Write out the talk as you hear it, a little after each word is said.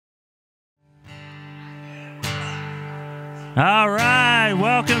All right,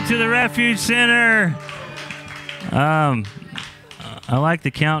 welcome to the Refuge Center. I like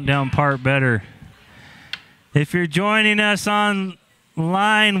the countdown part better. If you're joining us online,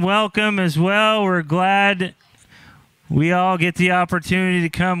 welcome as well. We're glad we all get the opportunity to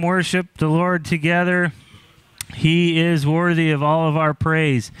come worship the Lord together. He is worthy of all of our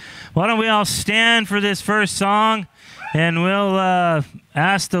praise. Why don't we all stand for this first song, and we'll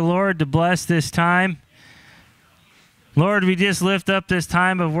ask the Lord to bless this time. Lord, we just lift up this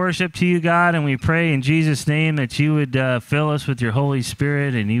time of worship to you, God, and we pray in Jesus' name that you would fill us with your Holy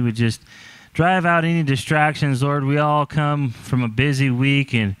Spirit and you would just drive out any distractions, Lord. We all come from a busy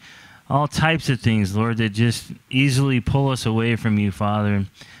week and all types of things, Lord, that just easily pull us away from you, Father. And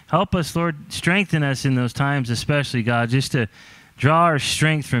help us, Lord, strengthen us in those times, especially, God, just to draw our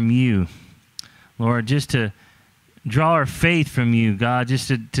strength from you, Lord, just to draw our faith from you, God, just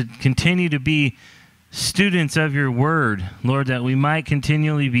to continue to be students of your word, Lord, that we might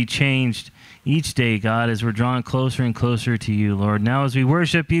continually be changed each day, God, as we're drawing closer and closer to you, Lord. Now, as we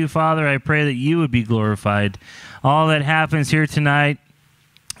worship you, Father, I pray that you would be glorified. All that happens here tonight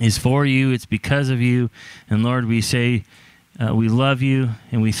is for you. It's because of you. And, Lord, we say we love you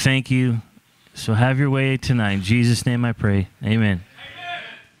and we thank you. So have your way tonight. In Jesus' name I pray. Amen. Amen.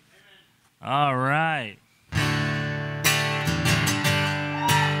 All right.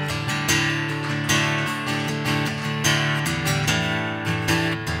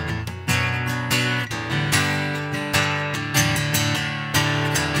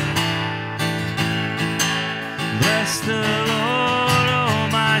 Bless the Lord, oh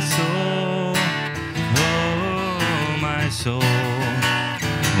my soul, oh my soul.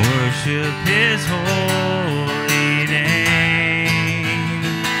 Worship his holy name.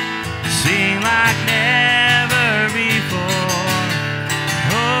 Sing like never before,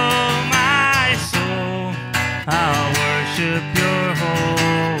 oh my soul. I'll worship your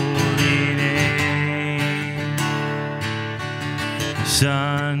holy name. The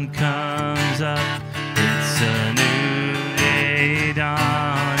sun comes up, it's a new day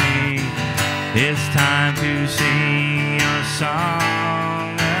dawning. It's time to sing your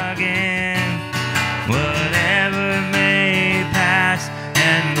song again. Whatever may pass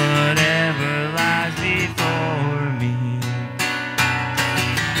and whatever lies before me,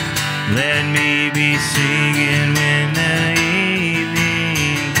 let me be singing when the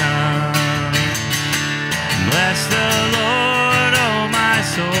evening comes. Bless the Lord, oh my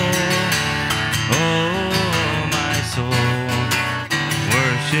soul, oh my soul.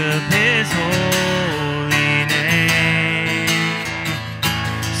 Worship his holy name.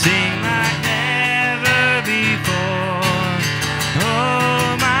 Sing like never before,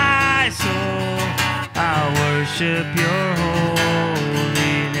 oh my soul. I'll worship your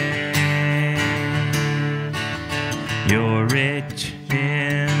holy name. You're rich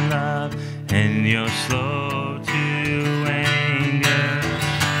in love and you're slow to anger.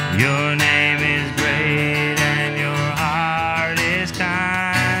 Your name is great and your heart is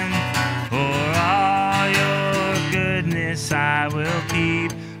kind. For all your goodness I will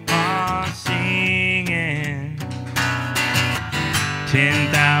keep on singing.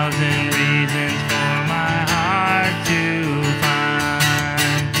 10,000 reasons for my heart to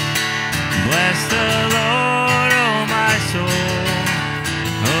find. Bless the Lord, oh my soul,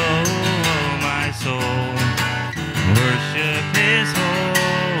 oh my soul. Worship his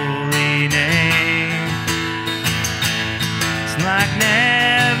holy name. It's like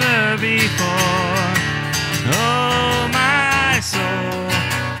never before, oh my soul.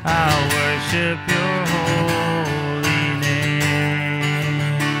 I'll worship your holy name.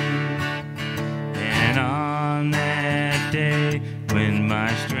 And on that day when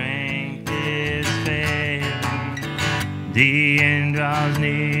my strength is failing, the end draws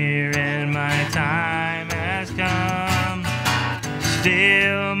near and my time has come,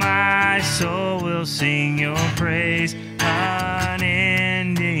 still my soul will sing your praise unending.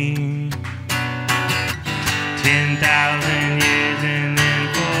 10,000 years and then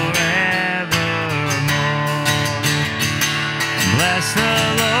forevermore. Bless the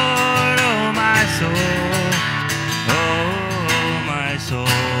Lord, oh my soul, oh my soul.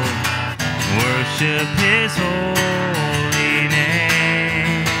 Worship his holy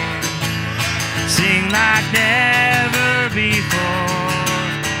name. Sing like never before,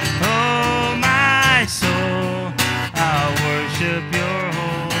 oh my soul. I'll worship your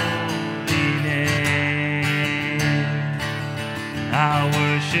holy name. I'll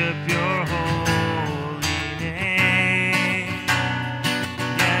worship your holy name.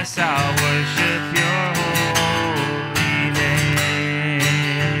 Yes, I'll worship your holy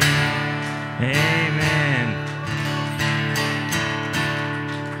name. Amen.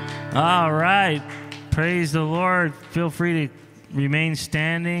 All right. Praise the Lord. Feel free to remain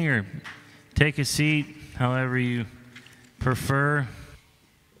standing or take a seat, however you prefer.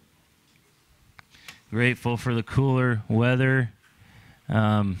 Grateful for the cooler weather.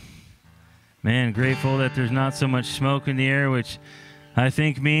 Man, grateful that there's not so much smoke in the air, which I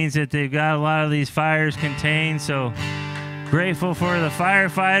think means that they've got a lot of these fires contained. So grateful for the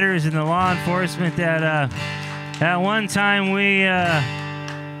firefighters and the law enforcement that at one time we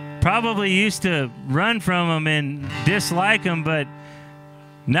probably used to run from them and dislike them, but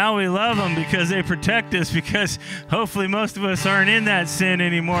now we love them because they protect us, because hopefully most of us aren't in that sin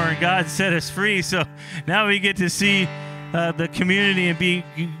anymore and God set us free. So now we get to see the community and be,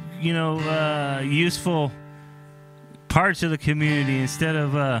 useful parts of the community instead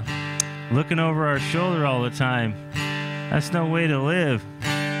of looking over our shoulder all the time. That's no way to live.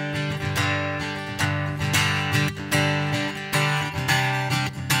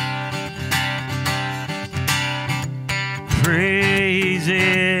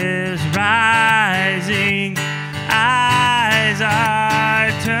 Praises rising, eyes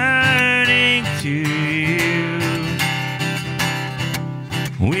are turning to you.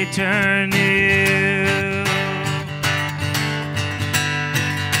 We turn to you.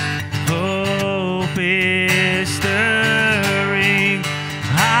 Hope is stirring,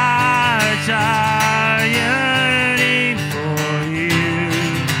 hearts are yearning for you.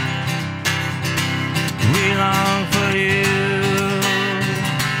 We long for you.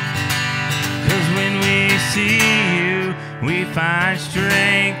 See you, we find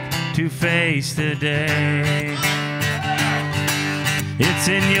strength to face the day. It's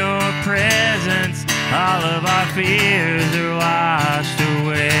in your presence, all of our fears are washed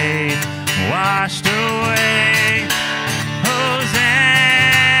away, washed away. Hosanna,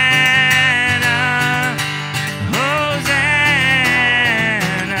 Hosanna,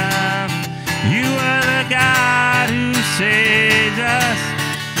 you are the God who saves us,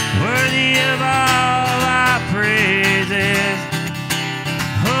 worthy of all praises.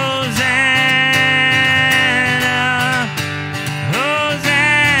 Hosanna,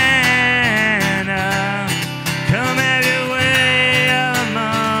 Hosanna, come have your way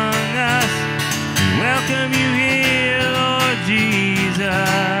among us. We welcome you here, Lord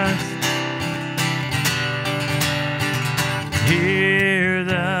Jesus. Hear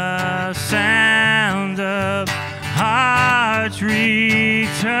the sounds of hearts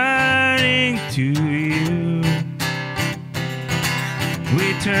returning to you.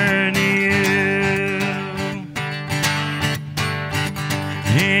 We turn to you.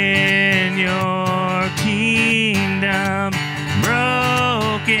 In your kingdom,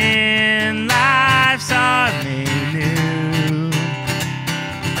 broken lives are made new.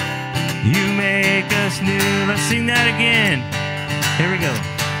 You make us new. Let's sing that again. Here we go.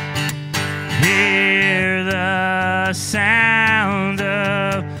 Hear the sound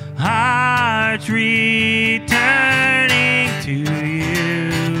of hearts returning to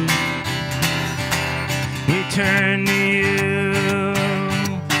you. We turn to you.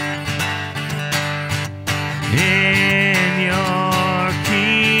 In your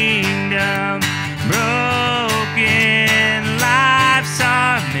kingdom, broken lives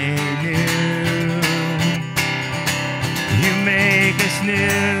are made new. You make us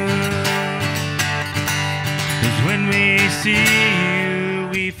new. 'Cause when we see you,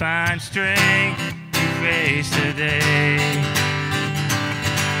 we find strength to face the day.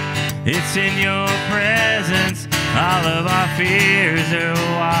 It's in your presence, all of our fears are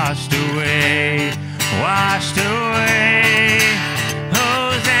washed away, washed away.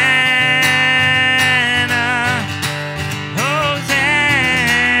 Hosanna, Hosanna,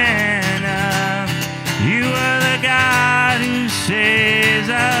 you are the God who saves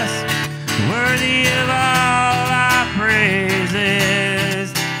us, worthy of all our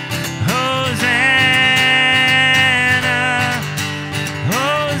praises. Hosanna,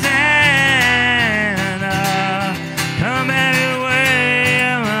 Hosanna, come have your way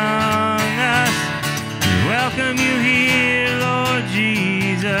among us. We welcome you here, Lord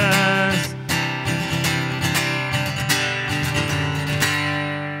Jesus.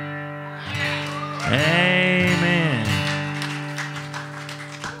 Amen.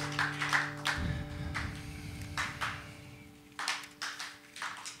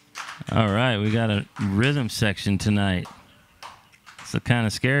 All right, we got a rhythm section tonight. It's kind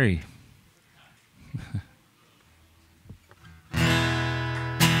of scary.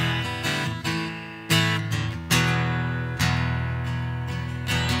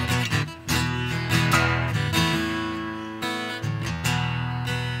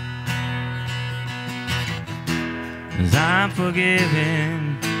 As I'm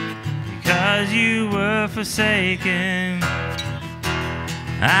forgiven because you were forsaken.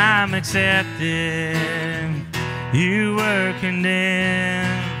 I'm accepted. You were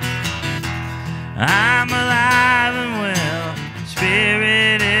condemned. I'm alive and well.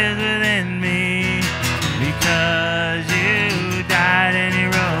 Spirit is within me because you died and you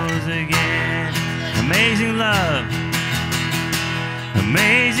rose again. Amazing love.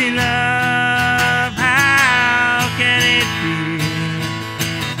 Amazing love. How can it be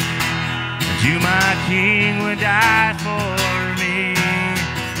that you, my King, would die for me?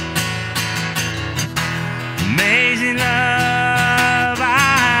 Amazing love,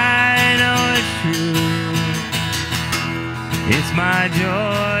 I know it's true. It's my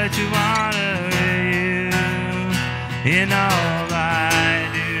joy to honor you in all I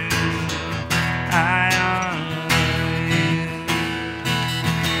do. I honor you.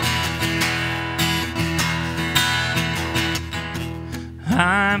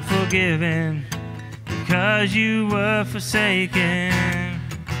 I'm forgiven because you were forsaken.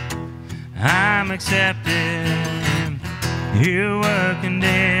 I'm accepted. You were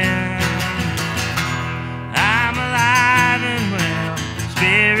condemned. I'm alive and well.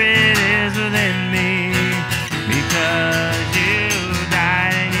 Spirit is within me because you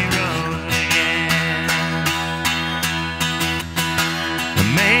died and you rose again.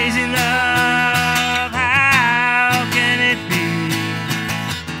 Amazing love, how can it be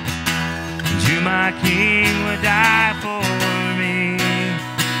that you, my King, would die for me?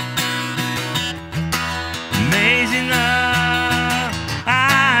 Amazing love,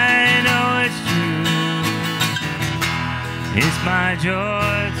 I know it's true. It's my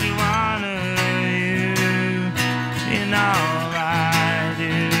joy to honor you in all I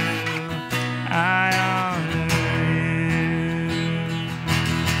do. I honor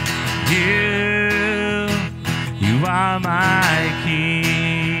you. You are my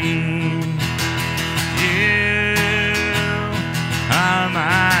King. You are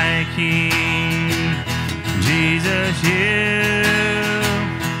my King. Jesus, you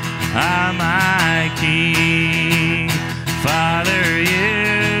are my King. Father, you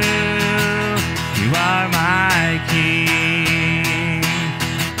are my King.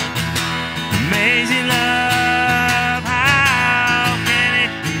 Amazing love, how can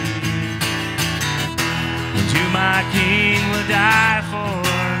it be that you, my King, will die for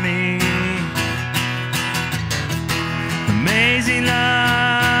me? Amazing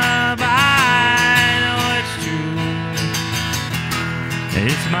love, I know it's true.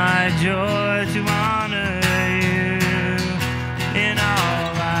 It's my joy to honor you in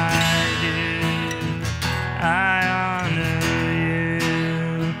all I do. I honor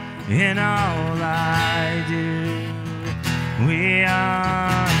you in all I do. We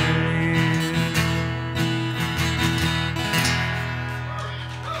honor you.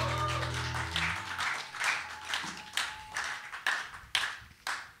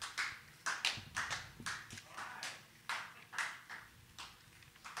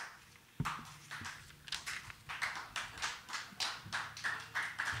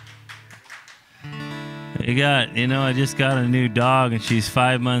 I just got a new dog, and she's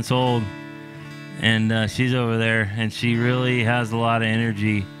 5 months old, and she's over there, and she really has a lot of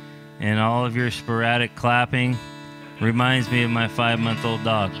energy, and all of your sporadic clapping reminds me of my 5-month-old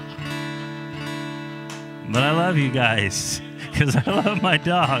dog. But I love you guys because I love my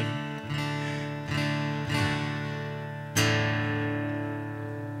dog.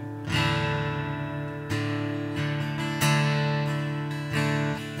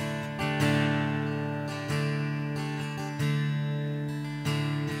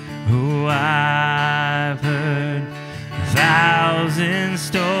 I've heard 1,000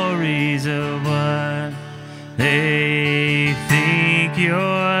 stories of what they think you're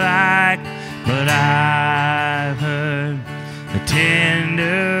like, but I've heard the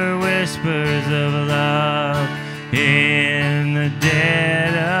tender whispers of love in the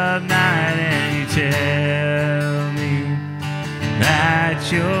dead of night, and you tell me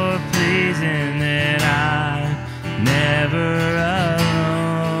that you're pleasing, that I'm never alone.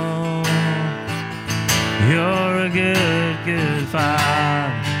 You're a good, good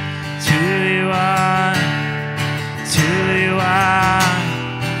Father. It's who you are. It's who you are.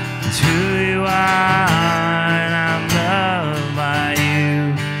 It's who you are. And I'm loved by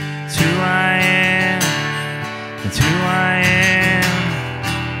you. It's who I am. It's who I am.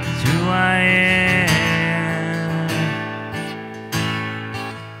 It's who I am.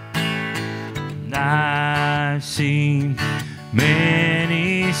 And I've seen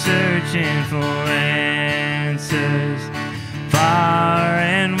many searching for answers far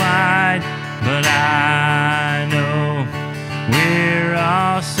and wide, but I know we're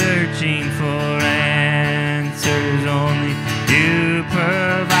all searching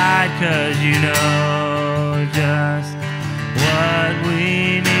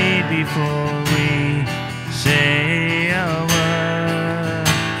before we say a word.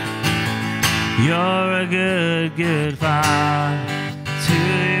 You're a good, good Father. It's who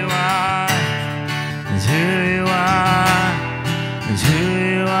you are. It's who you are. It's who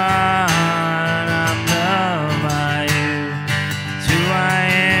you are. And I'm loved by you. It's who I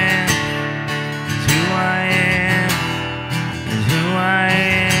am. It's who I am. It's who I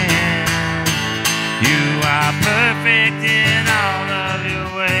am. You are perfect in all of your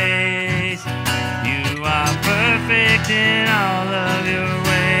ways. You are perfect in all of your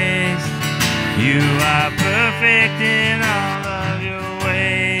ways. You are perfect in all of your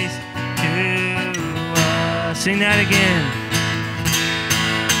ways to us. Sing that again.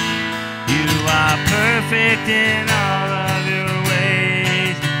 You are perfect in all of your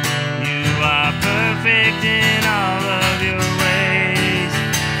ways. You are perfect in all of your ways.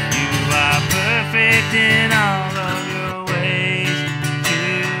 You are perfect in all of your ways to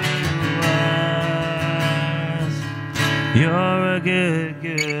us. You're a good,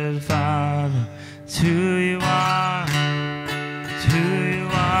 good Father. It's who you are. It's who you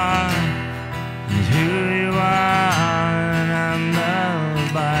are. It's who you are. And I'm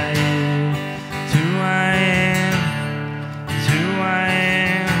loved by you. It's who I am. It's who I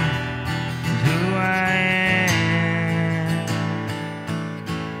am. It's who I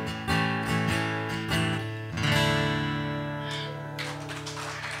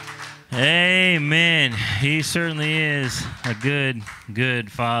am. Amen. He certainly is a good, good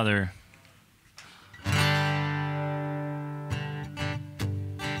Father.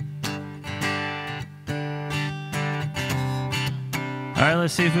 All right,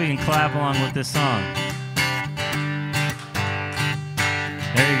 let's see if we can clap along with this song.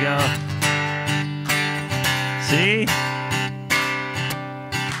 There you go. See?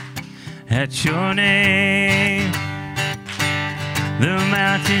 At your name, the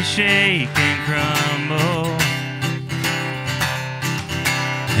mountains shake and crumble.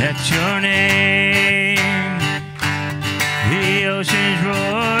 At your name, the oceans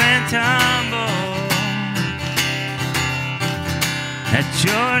roar and tumble. At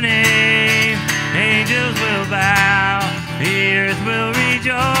your name, angels will bow, the earth will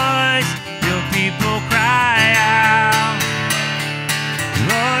rejoice, your people cry out.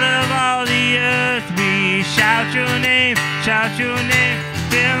 Lord of all the earth, we shout your name,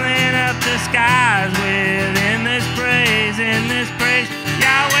 filling up the skies with endless praise,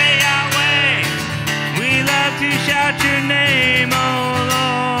 Yahweh, Yahweh, we love to shout your name, oh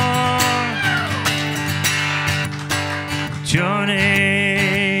Lord. Your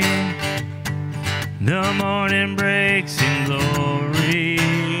name, the morning breaks in glory.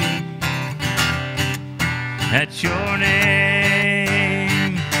 At your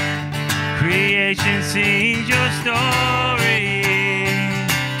name, creation sings your story.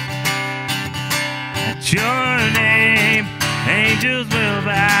 At your name, angels will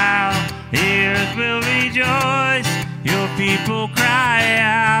bow, the earth will rejoice, your people cry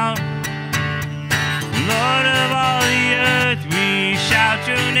out. Lord of all the earth, we shout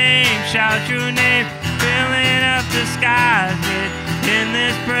your name, filling up the skies with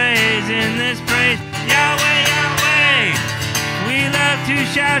endless praise, Yahweh, Yahweh, we love to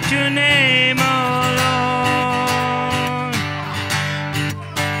shout your name, oh Lord.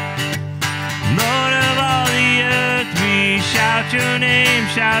 Lord of all the earth, we shout your name,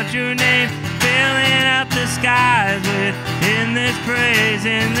 filling up the skies with endless praise,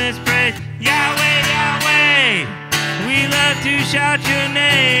 Yahweh, Yahweh, we love to shout your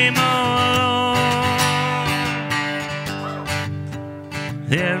name, oh Lord.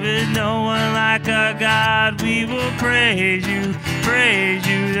 There is no one like our God, we will praise you,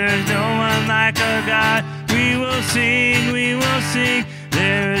 There's no one like our God, we will sing,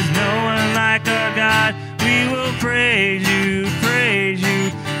 There is no one like our God, we will praise you,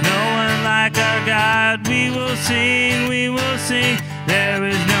 No one like our God, we will sing, There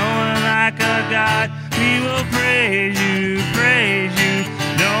is no one like our God, we will praise you,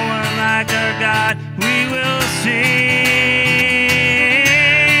 No one like our God, we will sing.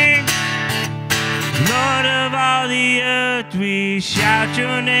 Lord of all the earth, we shout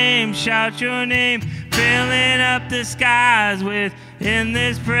your name, filling up the skies with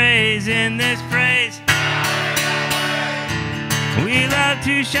endless praise, We love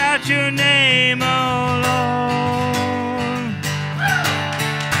to shout your name, oh Lord.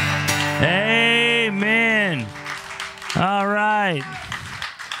 Amen. All right.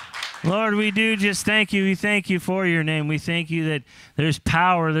 Lord, we do just thank you. We thank you for your name. We thank you that there's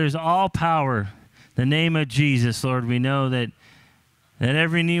power. There's all power. The name of Jesus, Lord, we know that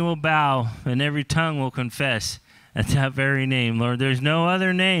every knee will bow and every tongue will confess at that very name, Lord. There's no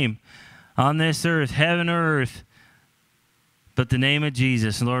other name on this earth, heaven or earth, but the name of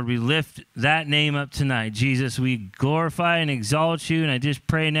Jesus. Lord, we lift that name up tonight. Jesus, we glorify and exalt you. And I just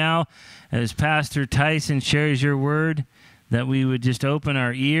pray now, as Pastor Tyson shares your word, that we would just open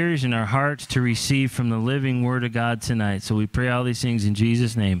our ears and our hearts to receive from the living word of God tonight. So we pray all these things in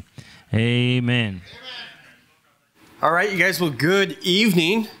Jesus' name. Amen. All right, you guys, well, good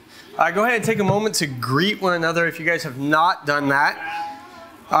evening. Go ahead and take a moment to greet one another if you guys have not done that.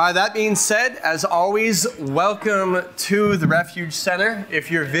 That being said, as always, welcome to the Refuge Center.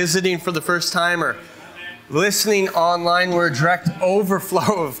 If you're visiting for the first time or listening online, we're a direct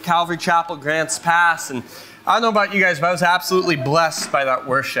overflow of Calvary Chapel Grants Pass. And I don't know about you guys, but I was absolutely blessed by that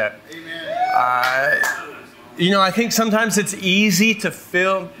worship. I think sometimes it's easy to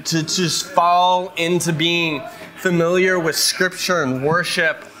just fall into being familiar with Scripture and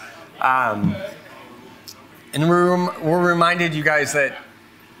worship. And we're reminded, you guys, that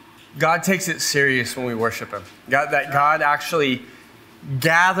God takes it serious when we worship Him. That God actually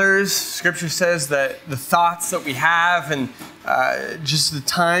gathers, Scripture says, that the thoughts that we have and just the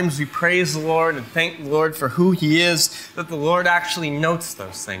times we praise the Lord and thank the Lord for who He is, that the Lord actually notes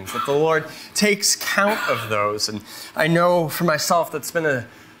those things, that the Lord takes count of those. And I know for myself that's been a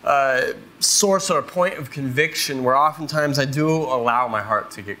source or a point of conviction where oftentimes I do allow my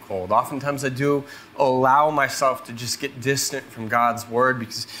heart to get cold. Oftentimes I do allow myself to just get distant from God's word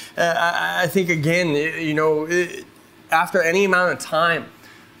because I think, again, after any amount of time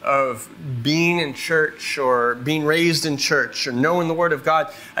of being in church or being raised in church or knowing the word of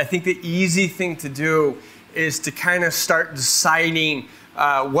God, I think the easy thing to do is to kind of start deciding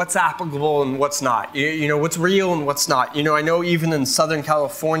what's applicable and what's not. What's real and what's not. I know even in Southern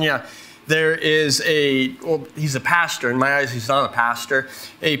California, there is he's a pastor. In my eyes, he's not a pastor.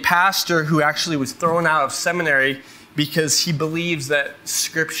 A pastor who actually was thrown out of seminary because he believes that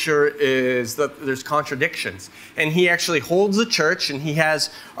Scripture that there's contradictions. And he actually holds a church and he has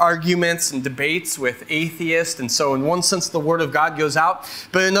arguments and debates with atheists. And so in one sense, the Word of God goes out,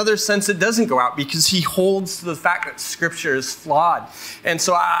 but in another sense, it doesn't go out because he holds to the fact that Scripture is flawed. And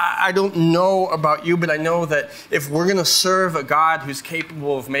so I don't know about you, but I know that if we're going to serve a God who's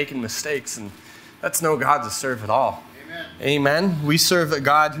capable of making mistakes, and that's no God to serve at all. Amen. We serve a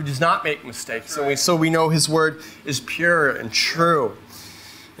God who does not make mistakes. And so we know His word is pure and true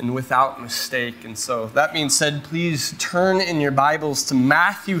and without mistake. And so that being said, please turn in your Bibles to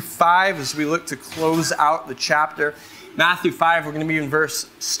Matthew 5 as we look to close out the chapter. Matthew 5, we're going to be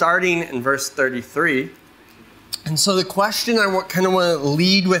starting in verse 33. And so the question I want to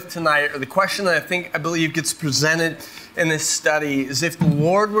lead with tonight, or the question that I believe gets presented in this study, is if the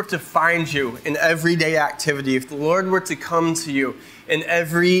Lord were to find you in everyday activity, if the Lord were to come to you in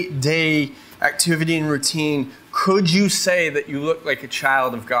everyday activity and routine, could you say that you look like a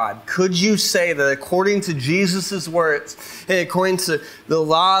child of God? Could you say that according to Jesus' words, and according to the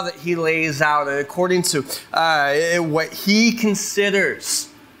law that He lays out, and according to what He considers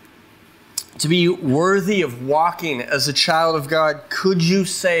to be worthy of walking as a child of God, could you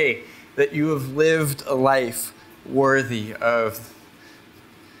say that you have lived a life worthy of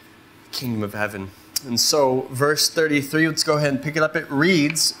the kingdom of heaven? And so verse 33, let's go ahead and pick it up. It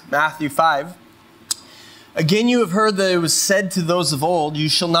reads, Matthew 5, "Again you have heard that it was said to those of old, you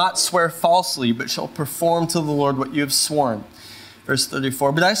shall not swear falsely, but shall perform to the Lord what you have sworn." Verse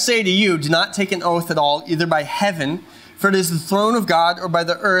 34, "But I say to you, do not take an oath at all, either by heaven, for it is the throne of God, or by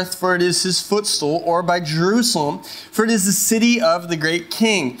the earth, for it is His footstool, or by Jerusalem, for it is the city of the great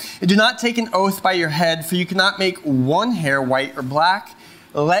King. And do not take an oath by your head, for you cannot make one hair white or black.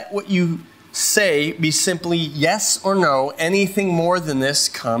 Let what you say be simply yes or no. Anything more than this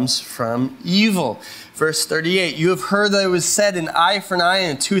comes from evil." Verse 38, "You have heard that it was said, an eye for an eye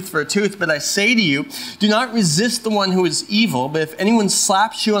and a tooth for a tooth. But I say to you, do not resist the one who is evil. But if anyone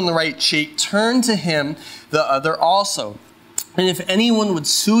slaps you on the right cheek, turn to him the other also. And if anyone would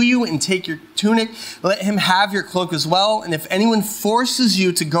sue you and take your tunic, let him have your cloak as well. And if anyone forces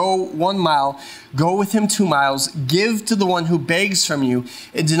you to go 1 mile, go with him 2 miles. Give to the one who begs from you,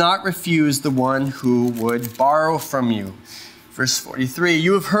 and do not refuse the one who would borrow from you." Verse 43,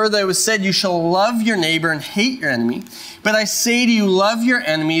 "You have heard that it was said, you shall love your neighbor and hate your enemy. But I say to you, love your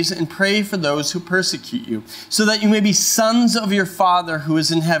enemies and pray for those who persecute you, so that you may be sons of your Father who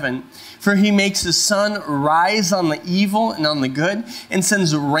is in heaven. For He makes the sun rise on the evil and on the good, and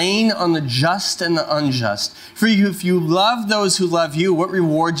sends rain on the just and the unjust. For if you love those who love you, what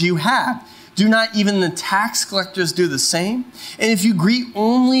reward do you have? Do not even the tax collectors do the same? And if you greet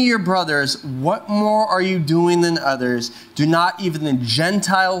only your brothers, what more are you doing than others? Do not even the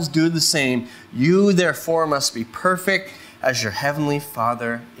Gentiles do the same? You therefore must be perfect as your heavenly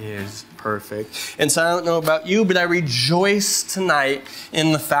Father is perfect. And so I don't know about you, but I rejoice tonight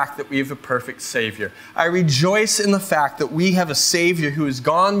in the fact that we have a perfect Savior. I rejoice in the fact that we have a Savior who has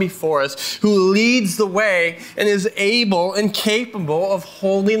gone before us, who leads the way and is able and capable of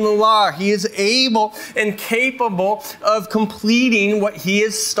holding the law. He is able and capable of completing what He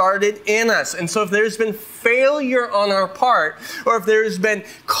has started in us. And so if there's been failure on our part, or if there's been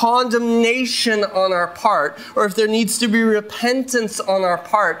condemnation on our part, or if there needs to be repentance on our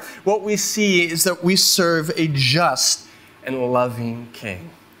part, what we see is that we serve a just and loving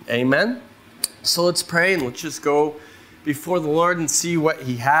King. Amen? So let's pray and let's just go before the Lord and see what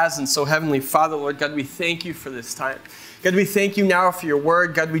He has. And so, Heavenly Father, Lord God, we thank You for this time. God, we thank You now for Your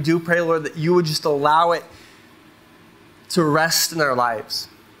word. God, we do pray, Lord, that You would just allow it to rest in our lives.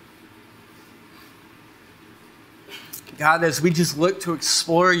 God, as we just look to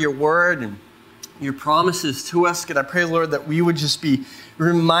explore Your word and Your promises to us, God, I pray, Lord, that we would just be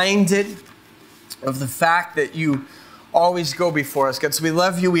reminded of the fact that You always go before us. God, so we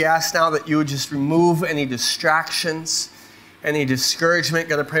love You. We ask now that You would just remove any distractions, any discouragement.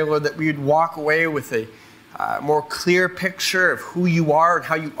 God, I pray, Lord, that we would walk away with a more clear picture of who You are and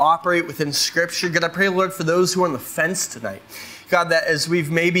how You operate within Scripture. God, I pray, Lord, for those who are on the fence tonight, God, that as we've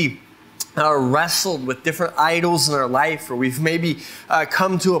maybe wrestled with different idols in our life, or we've maybe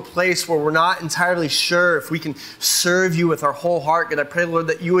come to a place where we're not entirely sure if we can serve You with our whole heart. God, I pray, Lord,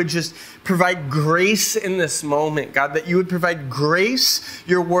 that You would just provide grace in this moment. God, that You would provide grace.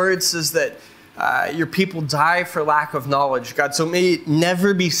 Your word says that Your people die for lack of knowledge. God, so may it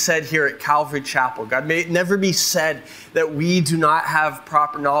never be said here at Calvary Chapel. God, may it never be said that we do not have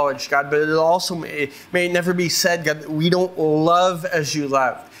proper knowledge, God, but it also may it never be said, God, that we don't love as You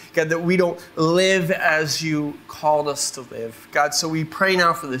loved. God, that we don't live as You called us to live. God, so we pray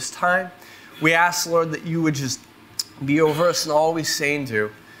now for this time. We ask, Lord, that You would just be over us in all we say and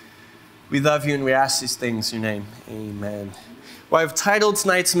do. We love You and we ask these things in Your name. Amen. Well, I've titled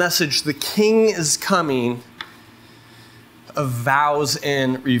tonight's message, The King is Coming, of Vows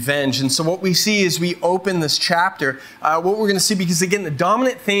and Revenge. And so what we see as we open this chapter, what we're going to see, because again, the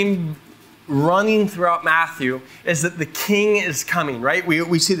dominant theme running throughout Matthew is that the King is coming, right?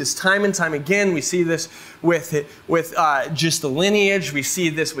 We see this time and time again. We see this with just the lineage. We see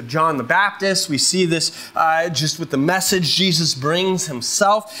this with John the Baptist. We see this just with the message Jesus brings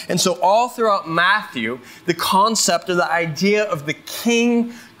Himself. And so all throughout Matthew, the concept or the idea of the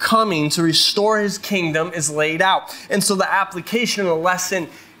King coming to restore His kingdom is laid out. And so the application of the lesson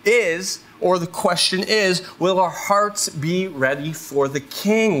is, or the question is, will our hearts be ready for the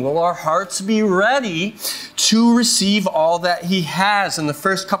King? Will our hearts be ready to receive all that He has? In the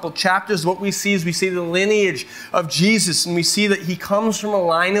first couple chapters, what we see is we see the lineage of Jesus, and we see that He comes from a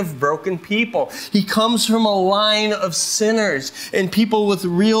line of broken people. He comes from a line of sinners and people with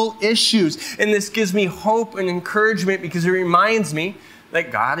real issues. And this gives me hope and encouragement because it reminds me that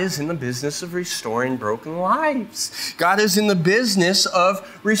God is in the business of restoring broken lives. God is in the business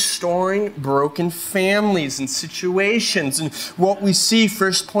of restoring broken families and situations. And what we see,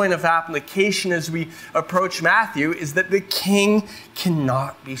 first point of application as we approach Matthew, is that the King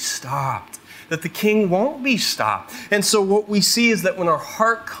cannot be stopped. That the King won't be stopped. And so what we see is that when our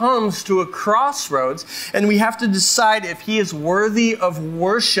heart comes to a crossroads and we have to decide if He is worthy of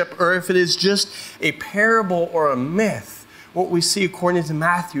worship or if it is just a parable or a myth, what we see according to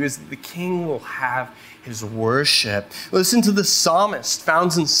Matthew is that the King will have His worship. Listen to the psalmist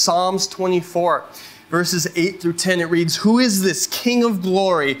found in Psalms 24, verses 8 through 10. It reads, "Who is this King of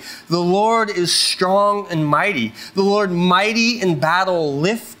glory? The Lord is strong and mighty. The Lord mighty in battle.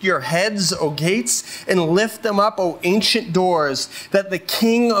 Lift your heads, O gates, and lift them up, O ancient doors, that the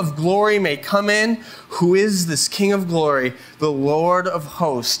King of glory may come in. Who is this King of glory? The Lord of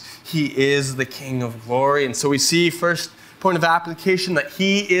hosts. He is the King of glory." And so we see first point of application that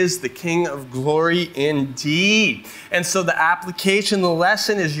He is the King of glory indeed. And so the application, the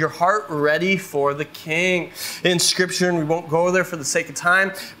lesson is your heart ready for the King. In Scripture, and we won't go there for the sake of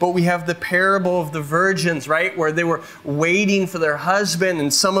time, but we have the parable of the virgins, right? Where they were waiting for their husband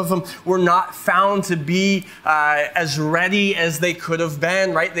and some of them were not found to be as ready as they could have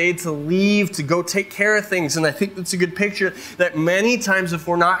been, right? They had to leave to go take care of things. And I think that's a good picture that many times if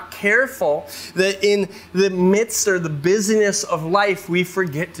we're not careful, that in the midst or the busyness of life, we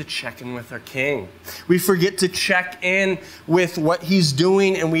forget to check in with our King. We forget to check in with what He's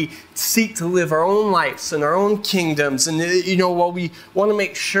doing, and we seek to live our own lives and our own kingdoms. And while we want to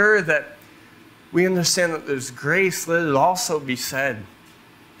make sure that we understand that there's grace, let it also be said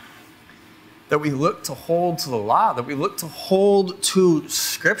that we look to hold to the law, that we look to hold to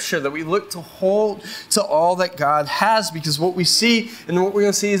Scripture, that we look to hold to all that God has, because what we see and what we're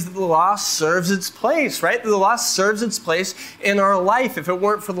going to see is that the law serves its place, right? The law serves its place in our life. If it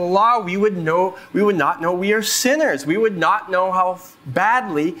weren't for the law, we would not know we are sinners. We would not know how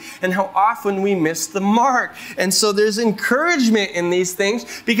badly and how often we miss the mark. And so there's encouragement in these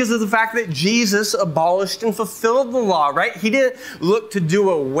things because of the fact that Jesus abolished and fulfilled the law, right? He didn't look to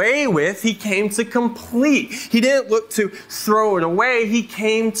do away with, he came to complete. He didn't look to throw it away, he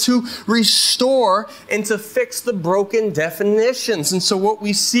came to restore and to fix the broken definitions. And so what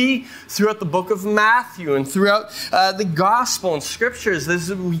we see throughout the book of Matthew and throughout the gospel and scriptures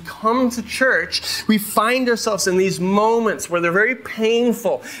is we come to church, we find ourselves in these moments where they're very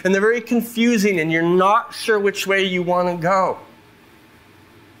painful and they're very confusing and you're not sure which way you want to go.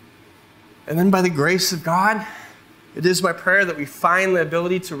 And then by the grace of God, it is my prayer that we find the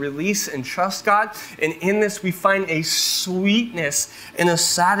ability to release and trust God. And in this, we find a sweetness and a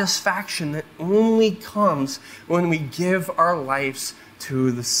satisfaction that only comes when we give our lives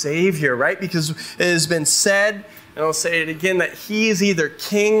to the Savior, right? Because it has been said, and I'll say it again, that He is either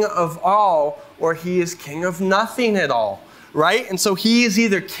King of all or He is King of nothing at all. Right? And so He is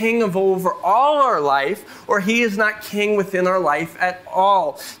either king of over all our life or He is not king within our life at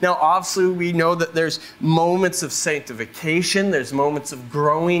all. Now, obviously, we know that there's moments of sanctification, there's moments of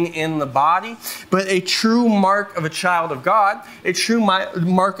growing in the body, but a true mark of a child of God, a true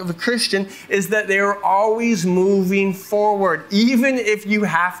mark of a Christian is that they are always moving forward, even if you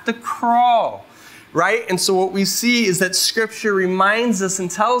have to crawl. Right? And so what we see is that Scripture reminds us and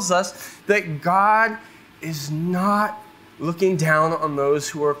tells us that God is not looking down on those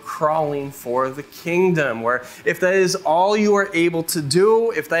who are crawling for the kingdom, where if that is all you are able to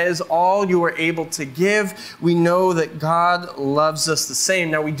do, if that is all you are able to give, we know that God loves us the same.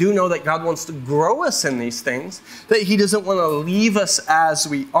 Now, we do know that God wants to grow us in these things, that He doesn't want to leave us as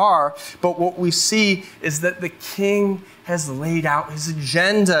we are, but what we see is that the King has laid out His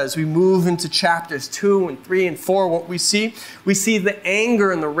agenda. As we move into chapters 2 and 3 and 4, what we see the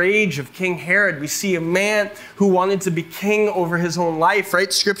anger and the rage of King Herod. We see a man who wanted to be king over his own life,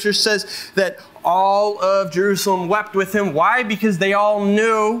 right? Scripture says that all of Jerusalem wept with him. Why? Because they all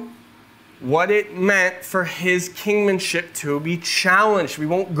knew what it meant for his kingmanship to be challenged. We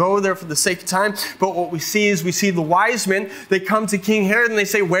won't go there for the sake of time, but what we see the wise men, they come to King Herod and they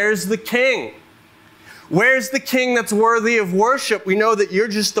say, "Where's the king? Where's the king that's worthy of worship? We know that you're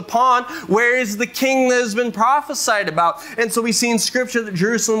just a pawn. Where is the king that has been prophesied about?" And so we see in Scripture that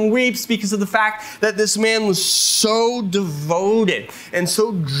Jerusalem weeps because of the fact that this man was so devoted and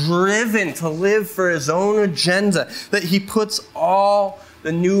so driven to live for his own agenda that he puts all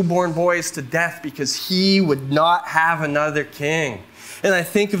the newborn boys to death because he would not have another king. And I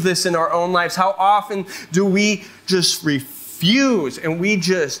think of this in our own lives. How often do we just refuse and we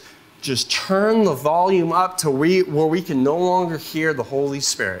just turn the volume up to where we can no longer hear the Holy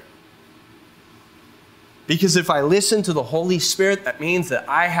Spirit? Because if I listen to the Holy Spirit, that means that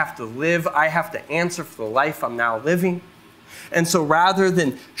I have to live, I have to answer for the life I'm now living. And so rather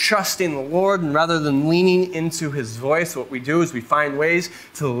than trusting the Lord and rather than leaning into His voice, what we do is we find ways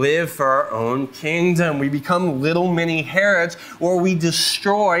to live for our own kingdom. We become little mini Herods, or we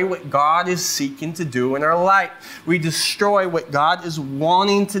destroy what God is seeking to do in our life. We destroy what God is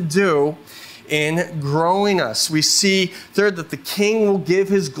wanting to do in growing us. We see, third, that the king will give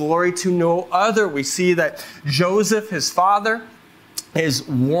his glory to no other. We see that Joseph, his father, is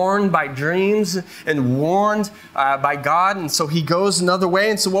warned by dreams and warned by God, and so he goes another way.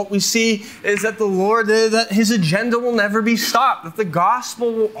 And so what we see is that the Lord, that His agenda will never be stopped, that the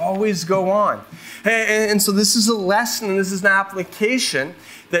gospel will always go on. And so this is a lesson, and this is an application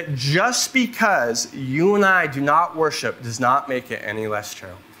that just because you and I do not worship does not make it any less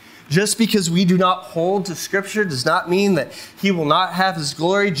true. Just because we do not hold to Scripture does not mean that He will not have His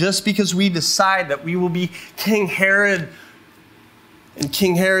glory. Just because we decide that we will be King Herod and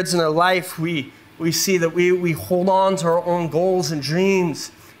King Herod's in our life, we see that we hold on to our own goals and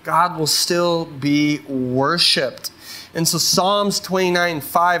dreams, God will still be worshipped. And so Psalms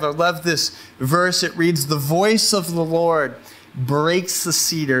 29:5, I love this verse. It reads, "The voice of the Lord breaks the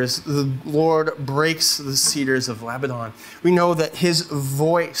cedars. The Lord breaks the cedars of Lebanon." We know that His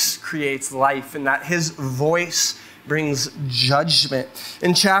voice creates life and that His voice brings judgment.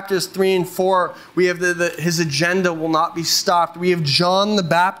 In chapters 3 and 4, we have his agenda will not be stopped. We have John the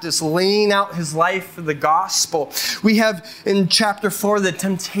Baptist laying out his life for the gospel. We have in chapter 4 the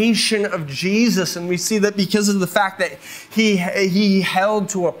temptation of Jesus, and we see that because of the fact that he held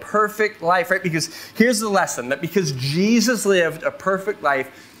to a perfect life, right? Because here's the lesson, that because Jesus lived a perfect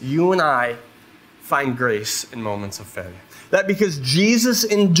life, you and I find grace in moments of failure. That because Jesus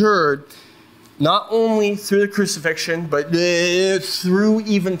endured not only through the crucifixion, but through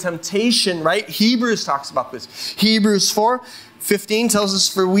even temptation, right? Hebrews talks about this. Hebrews 4:15 tells us,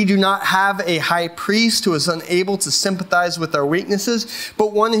 "For we do not have a high priest who is unable to sympathize with our weaknesses,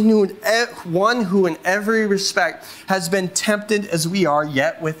 but one who in every respect has been tempted as we are,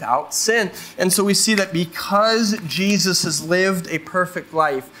 yet without sin." And so we see that because Jesus has lived a perfect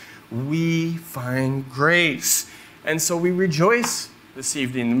life, we find grace. And so we rejoice this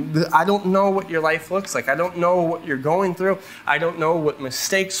evening. I don't know what your life looks like. I don't know what you're going through. I don't know what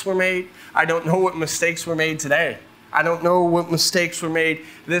mistakes were made. I don't know what mistakes were made today. I don't know what mistakes were made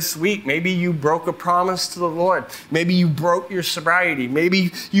this week. Maybe you broke a promise to the Lord. Maybe you broke your sobriety.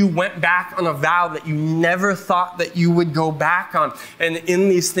 Maybe you went back on a vow that you never thought that you would go back on. And in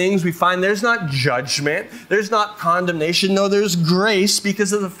these things, we find there's not judgment. There's not condemnation. No, there's grace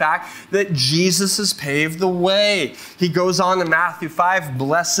because of the fact that Jesus has paved the way. He goes on in Matthew 5,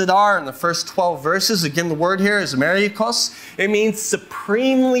 "Blessed are," in the first 12 verses. Again, the word here is Amerikos. It means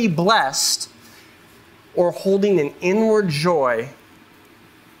supremely blessed, or holding an inward joy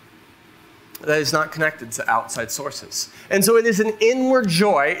that is not connected to outside sources. And so it is an inward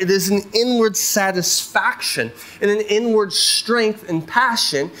joy, it is an inward satisfaction, and an inward strength and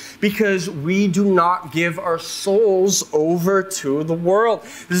passion because we do not give our souls over to the world.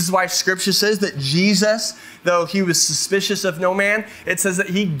 This is why Scripture says that Jesus, though he was suspicious of no man, it says that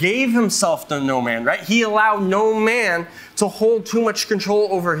he gave himself to no man, right? He allowed no man to hold too much control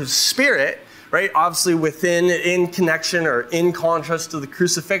over his spirit, right? Obviously in connection or in contrast to the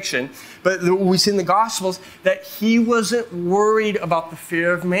crucifixion. But we see in the Gospels that he wasn't worried about the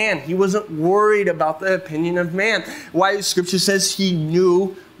fear of man. He wasn't worried about the opinion of man. Why? Scripture says he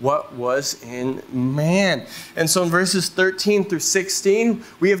knew what was in man. And so in verses 13 through 16,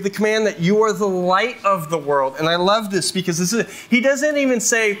 we have the command that you are the light of the world. And I love this because he doesn't even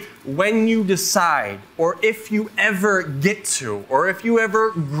say when you decide or if you ever get to or if you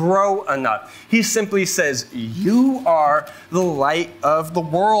ever grow enough. He simply says you are the light of the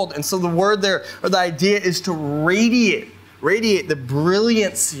world. And so the word there, or the idea, is to radiate the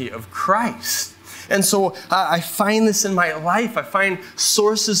brilliancy of Christ. And so I find this in my life. I find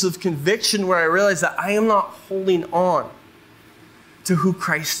sources of conviction where I realize that I am not holding on to who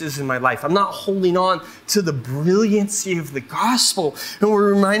Christ is in my life. I'm not holding on to the brilliancy of the gospel. And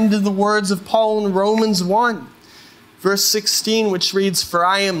we're reminded of the words of Paul in Romans 1, verse 16, which reads, "For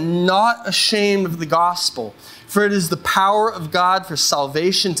I am not ashamed of the gospel, for it is the power of God for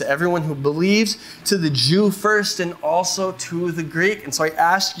salvation to everyone who believes, to the Jew first and also to the Greek." And so I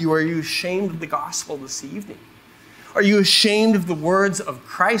ask you, are you ashamed of the gospel this evening? Are you ashamed of the words of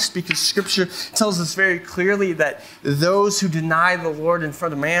Christ? Because Scripture tells us very clearly that those who deny the Lord in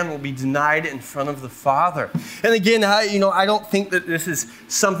front of man will be denied in front of the Father. And again, I don't think that this is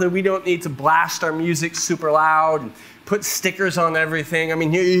something we don't need to blast our music super loud and put stickers on everything. I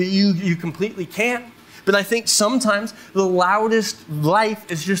mean, you completely can't. But I think sometimes the loudest life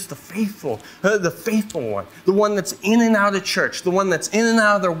is just the faithful one, the one that's in and out of church, the one that's in and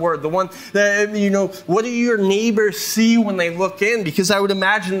out of their word, the one that, what do your neighbors see when they look in? Because I would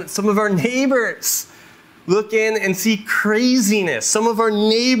imagine that some of our neighbors look in and see craziness. Some of our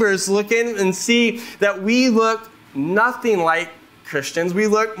neighbors look in and see that we look nothing like Christians. We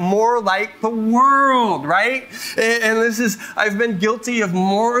look more like the world, right? And I've been guilty of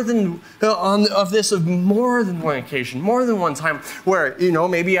more than one occasion, more than one time, where,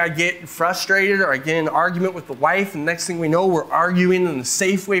 maybe I get frustrated or I get in an argument with the wife, and next thing we know, we're arguing in the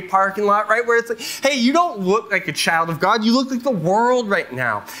Safeway parking lot, right? Where it's like, hey, you don't look like a child of God. You look like the world right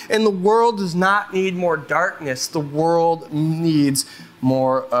now. And the world does not need more darkness. The world needs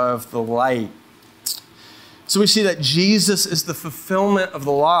more of the light. So we see that Jesus is the fulfillment of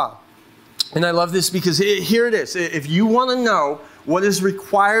the law. And I love this because here it is. If you want to know what is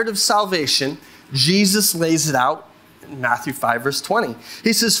required of salvation, Jesus lays it out in Matthew 5, verse 20.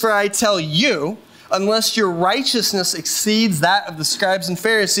 He says, "For I tell you, unless your righteousness exceeds that of the scribes and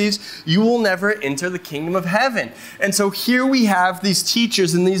Pharisees, you will never enter the kingdom of heaven." And so here we have these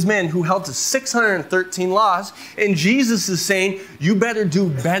teachers and these men who held to 613 laws, and Jesus is saying, you better do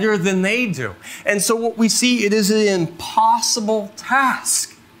better than they do. And so what we see, it is an impossible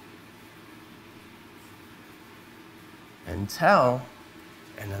task. until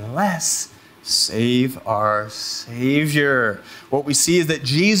and unless save our Savior. What we see is that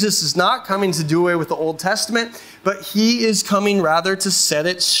Jesus is not coming to do away with the Old Testament, but he is coming rather to set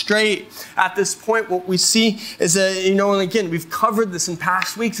it straight. At this point, what we see is that, and again, we've covered this in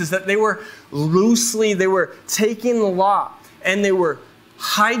past weeks, is that they were taking the law and they were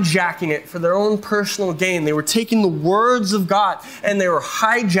hijacking it for their own personal gain. They were taking the words of God and they were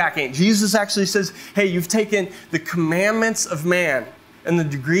hijacking it. Jesus actually says, hey, you've taken the commandments of man and the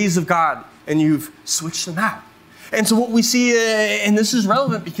degrees of God and you've switched them out. And so what we see, and this is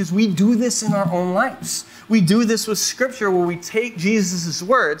relevant because we do this in our own lives. We do this with Scripture where we take Jesus'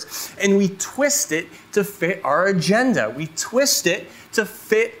 words and we twist it to fit our agenda. We twist it to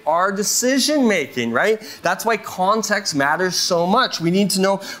fit our decision making, right? That's why context matters so much. We need to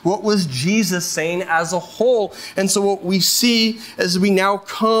know what was Jesus saying as a whole. And so what we see as we now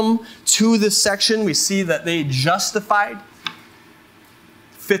come to this section, we see that they justified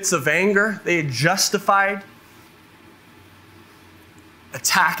fits of anger. They justified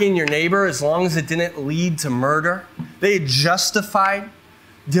attacking your neighbor as long as it didn't lead to murder. They had justified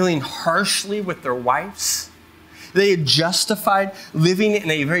dealing harshly with their wives. They had justified living in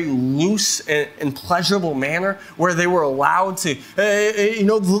a very loose and pleasurable manner where they were allowed to,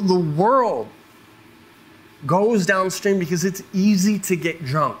 the world goes downstream because it's easy to get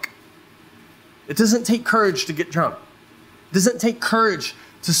drunk. It doesn't take courage to get drunk. It doesn't take courage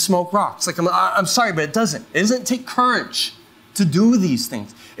to smoke rocks. I'm sorry, but it doesn't. It doesn't take courage to do these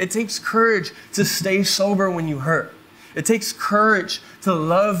things. It takes courage to stay sober when you hurt. It takes courage to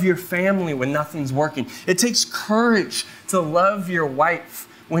love your family when nothing's working. It takes courage to love your wife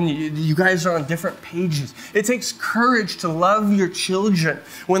when you guys are on different pages. It takes courage to love your children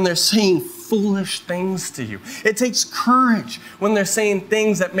when they're saying foolish things to you. It takes courage when they're saying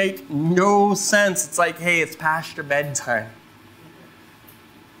things that make no sense. It's like, hey, it's past your bedtime.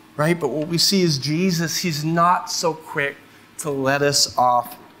 Right? But what we see is Jesus, he's not so quick to let us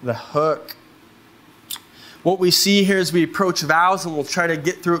off the hook. What we see here as we approach vows, and we'll try to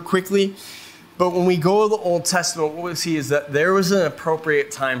get through it quickly, but when we go to the Old Testament, what we see is that there was an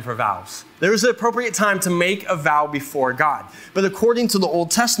appropriate time for vows. There was an appropriate time to make a vow before God. But according to the Old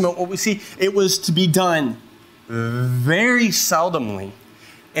Testament, what we see, it was to be done very seldomly,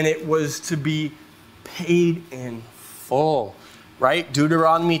 and it was to be paid in full. Right?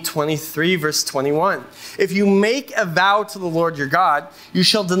 Deuteronomy 23, verse 21. If you make a vow to the Lord your God, you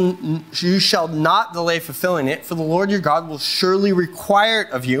shall not delay fulfilling it, for the Lord your God will surely require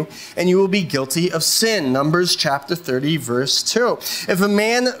it of you, and you will be guilty of sin. Numbers chapter 30, verse 2. If a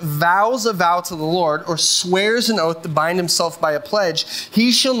man vows a vow to the Lord, or swears an oath to bind himself by a pledge,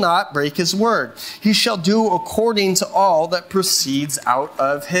 he shall not break his word. He shall do according to all that proceeds out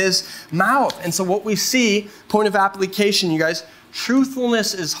of his mouth. And so what we see, point of application, you guys,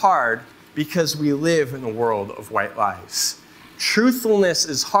 truthfulness is hard because we live in a world of white lies. Truthfulness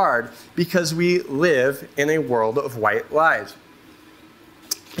is hard because we live in a world of white lies.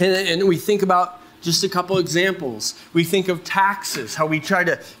 And we think about just a couple examples. We think of taxes, how we try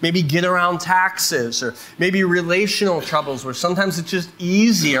to maybe get around taxes, or maybe relational troubles where sometimes it's just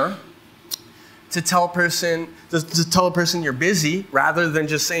easier to tell a person you're busy rather than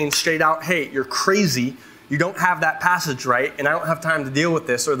just saying straight out, hey, you're crazy. You don't have that passage right, and I don't have time to deal with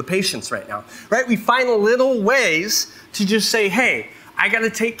this or the patience right now. Right? We find little ways to just say, hey, I got to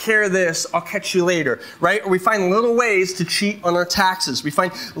take care of this. I'll catch you later. Right? Or we find little ways to cheat on our taxes. We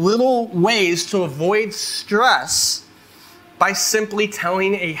find little ways to avoid stress by simply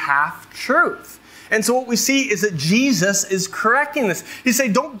telling a half-truth. And so what we see is that Jesus is correcting this. He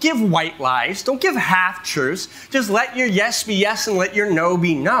said, don't give white lies. Don't give half-truths. Just let your yes be yes and let your no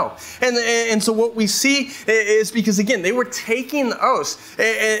be no. And so what we see is because, again, they were taking the oaths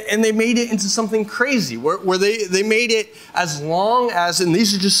and they made it into something crazy where they made it as long as, and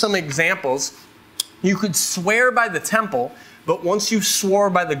these are just some examples, you could swear by the temple, but once you swore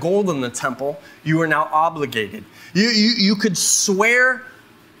by the gold in the temple, you are now obligated. You could swear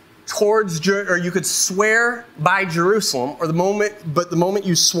you could swear by Jerusalem, but the moment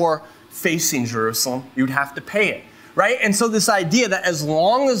you swore facing Jerusalem, you'd have to pay it, right? And so this idea that as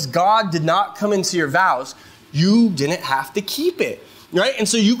long as God did not come into your vows, you didn't have to keep it, right? And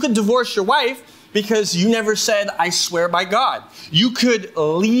so you could divorce your wife because you never said, I swear by God. You could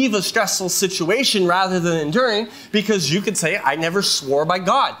leave a stressful situation rather than enduring because you could say, I never swore by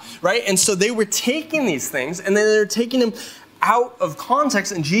God, right? And so they were taking these things and then they're taking them out of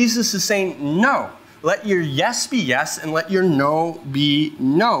context, and Jesus is saying, no, let your yes be yes and let your no be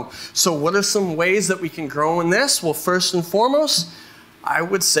no. So what are some ways that we can grow in this? Well, first and foremost, I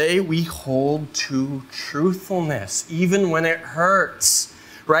would say we hold to truthfulness, even when it hurts,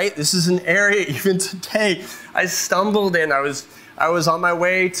 right? This is an area even today I stumbled in. I was on my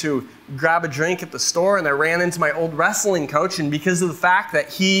way to grab a drink at the store, and I ran into my old wrestling coach, and because of the fact that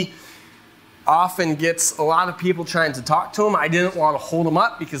he often gets a lot of people trying to talk to him, I didn't want to hold him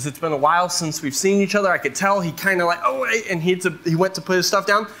up because it's been a while since we've seen each other. I could tell he kind of like, oh, wait, and he went to put his stuff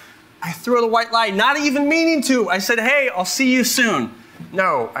down. I threw out a white lie, not even meaning to. I said, hey, I'll see you soon.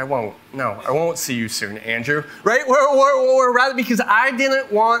 No, I won't. No, I won't see you soon, Andrew. Right? Or rather, because I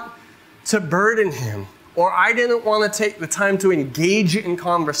didn't want to burden him, or I didn't want to take the time to engage in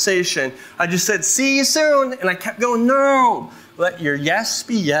conversation. I just said, see you soon. And I kept going, no. Let your yes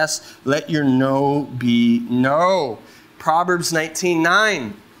be yes. Let your no be no. Proverbs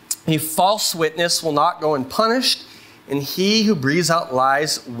 19:9. A false witness will not go unpunished, and he who breathes out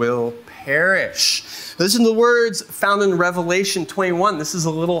lies will perish. Listen to the words found in Revelation 21. This is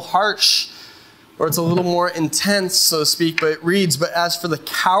a little harsh, or it's a little more intense, so to speak, but it reads, but as for the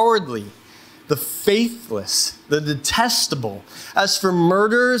cowardly, the faithless, the detestable, as for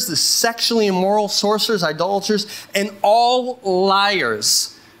murderers, the sexually immoral, sorcerers, idolaters, and all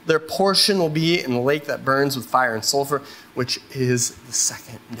liars, their portion will be in the lake that burns with fire and sulfur, which is the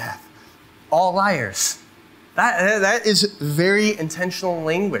second death. All liars. That is very intentional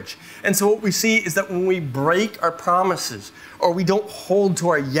language. And so what we see is that when we break our promises, or we don't hold to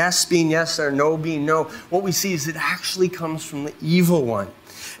our yes being yes, or no being no, what we see is it actually comes from the evil one.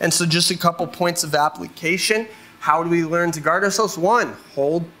 And so just a couple points of application. How do we learn to guard ourselves? One,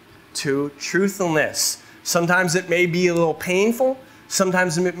 hold to truthfulness. Sometimes it may be a little painful.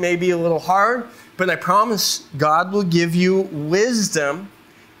 Sometimes it may be a little hard. But I promise God will give you wisdom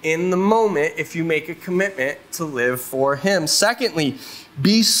in the moment if you make a commitment to live for Him. Secondly,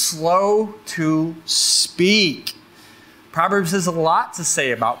 be slow to speak. Proverbs has a lot to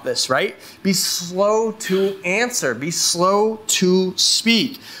say about this, right? Be slow to answer. Be slow to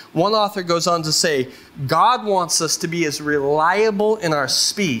speak. One author goes on to say, God wants us to be as reliable in our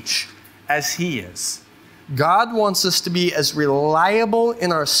speech as He is. God wants us to be as reliable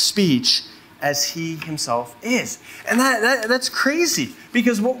in our speech as He Himself is. And that's crazy,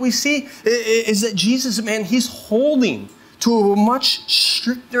 because what we see is that Jesus, man, He's holding to a much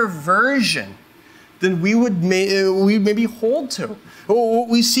stricter version than we maybe hold to. What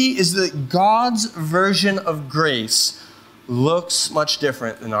we see is that God's version of grace looks much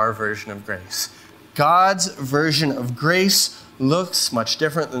different than our version of grace. God's version of grace looks much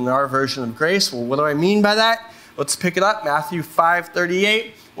different than our version of grace. Well, what do I mean by that? Let's pick it up. Matthew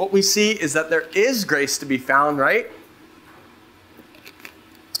 5:38. What we see is that there is grace to be found, right?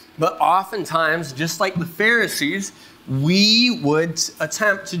 But oftentimes, just like the Pharisees, we would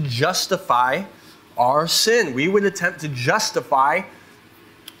attempt to justify our sin. We would attempt to justify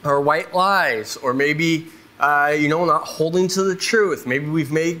our white lies, or maybe, not holding to the truth. Maybe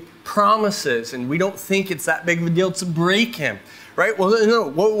we've made promises and we don't think it's that big of a deal to break Him, right? Well, no,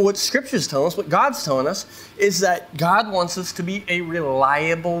 what Scripture's telling us, what God's telling us, is that God wants us to be a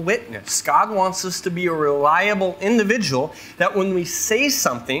reliable witness. God wants us to be a reliable individual, that when we say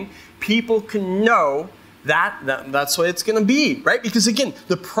something, people can know that's what it's going to be, right? Because again,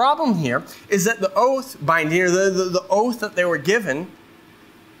 the problem here is that the oath binding, or the oath that they were given,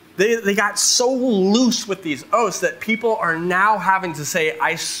 they got so loose with these oaths that people are now having to say,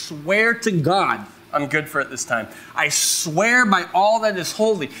 I swear to God, I'm good for it this time. I swear by all that is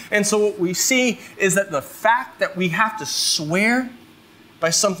holy. And so what we see is that the fact that we have to swear by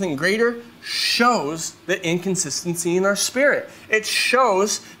something greater shows the inconsistency in our spirit. It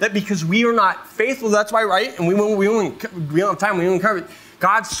shows that because we are not faithful, that's why, right? And we don't have time, we don't cover it.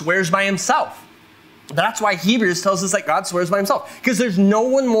 God swears by Himself. That's why Hebrews tells us that God swears by Himself, because there's no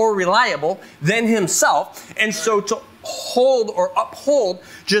one more reliable than Himself. And so to hold or uphold,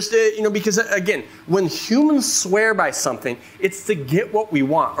 just, because again, when humans swear by something, it's to get what we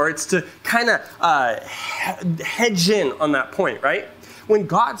want, or it's to kind of hedge in on that point, right? When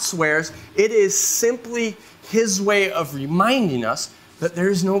God swears, it is simply His way of reminding us that there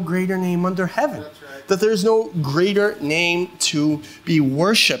is no greater name under heaven. That's right. That there is no greater name to be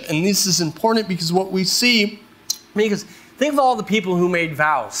worshipped. And this is important because what we see, because think of all the people who made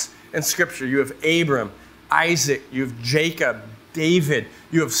vows in Scripture. You have Abram, Isaac, you have Jacob, David,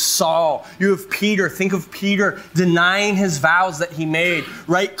 you have Saul, you have Peter. Think of Peter denying his vows that he made,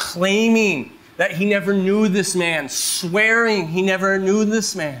 right? Claiming that he never knew this man, swearing he never knew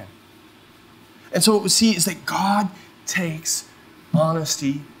this man. And so what we see is that God takes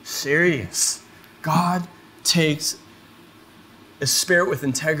honesty serious. God takes a spirit with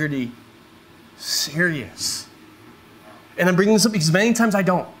integrity serious. And I'm bringing this up because many times I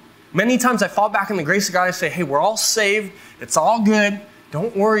don't. Many times I fall back in the grace of God. I say, hey, we're all saved. It's all good.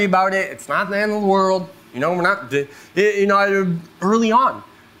 Don't worry about it. It's not the end of the world. We're not, early on.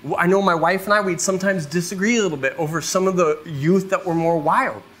 I know my wife and I, we'd sometimes disagree a little bit over some of the youth that were more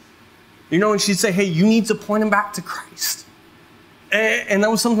wild. And she'd say, hey, you need to point them back to Christ. And that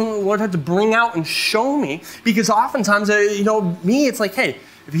was something the Lord had to bring out and show me, because oftentimes, me, it's like, hey,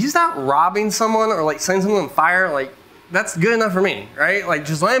 if he's not robbing someone or like setting someone on fire, like, that's good enough for me, right? Like,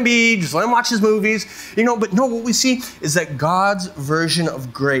 just let him be, just let him watch his movies, But no, what we see is that God's version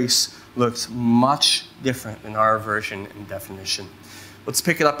of grace looks much different than our version and definition. Let's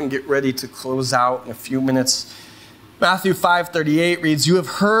pick it up and get ready to close out in a few minutes. Matthew 5:38 reads, "You have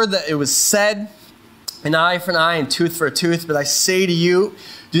heard that it was said, an eye for an eye and tooth for a tooth, but I say to you,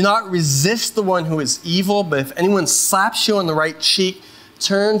 do not resist the one who is evil, but if anyone slaps you on the right cheek,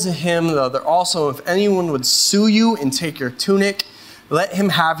 turn to him the other also. If anyone would sue you and take your tunic, let him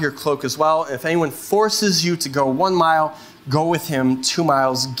have your cloak as well. And if anyone forces you to go 1 mile, go with him 2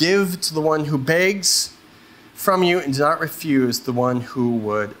 miles. Give to the one who begs from you, and do not refuse the one who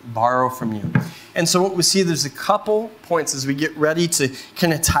would borrow from you." And so what we see, there's a couple points as we get ready to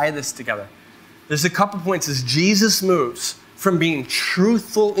kind of tie this together. There's a couple points as Jesus moves from being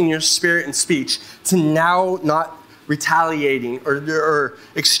truthful in your spirit and speech to now not retaliating or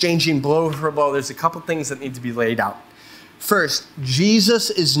exchanging blow for blow. There's a couple things that need to be laid out. First, Jesus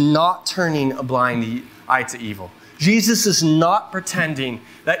is not turning a blind eye to evil. Jesus is not pretending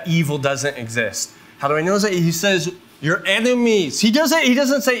that evil doesn't exist. How do I know that? He says, your enemies. He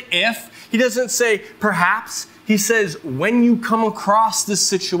doesn't say if. He doesn't say perhaps. He says, when you come across this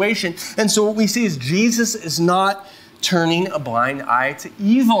situation. And so what we see is Jesus is not turning a blind eye to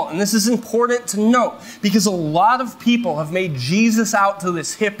evil. And this is important to note, because a lot of people have made Jesus out to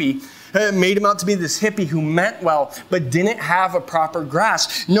this hippie, made him out to be this hippie who meant well, but didn't have a proper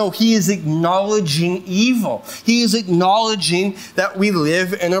grasp. No, he is acknowledging evil. He is acknowledging that we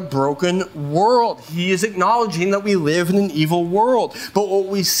live in a broken world. He is acknowledging that we live in an evil world. But what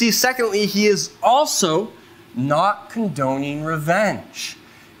we see, secondly, he is also not condoning revenge.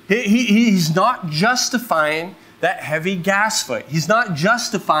 He's not justifying that heavy gas foot. He's not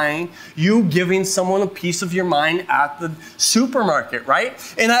justifying you giving someone a piece of your mind at the supermarket, right?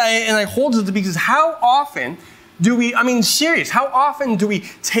 And I hold it because how often do we, how often do we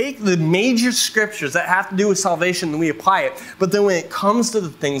take the major scriptures that have to do with salvation and we apply it, but then when it comes to the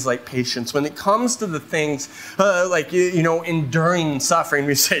things like patience, when it comes to the things enduring suffering,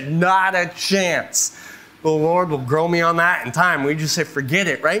 we say, not a chance. The Lord will grow me on that in time. We just say, forget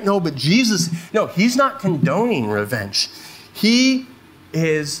it, right? No, but Jesus, he's not condoning revenge. He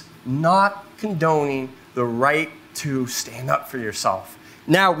is not condoning the right to stand up for yourself.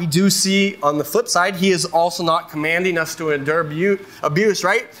 Now, we do see on the flip side, he is also not commanding us to endure abuse,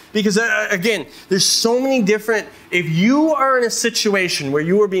 right? Because again, there's so many different, if you are in a situation where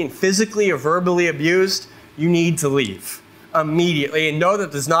you are being physically or verbally abused, you need to leave immediately, and know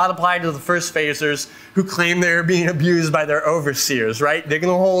that does not apply to the first phasers who claim they're being abused by their overseers, right? Digging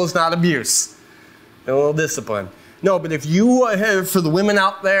a hole is not abuse. A little discipline. No, but if you have, for the women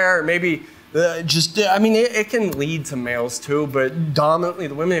out there, maybe it can lead to males too, but dominantly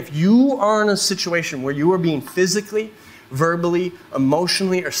the women, if you are in a situation where you are being physically, verbally,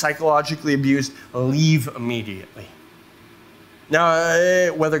 emotionally, or psychologically abused, leave immediately.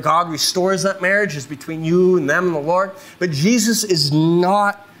 Now, whether God restores that marriage is between you and them and the Lord, but Jesus is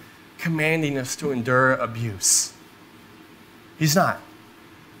not commanding us to endure abuse. He's not.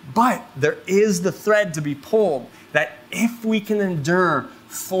 But there is the thread to be pulled that if we can endure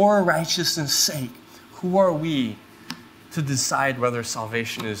for righteousness' sake, who are we to decide whether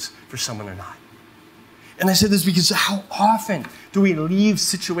salvation is for someone or not? And I said this because how often do we leave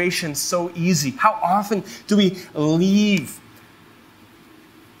situations so easy? How often do we leave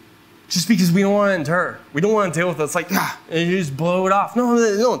just because we don't want to endure? We don't want to deal with it. It's like, and you just blow it off.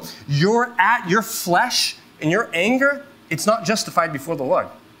 No. Your flesh and your anger, it's not justified before the Lord.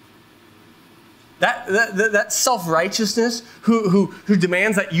 That self-righteousness who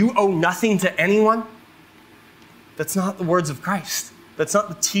demands that you owe nothing to anyone, that's not the words of Christ. That's not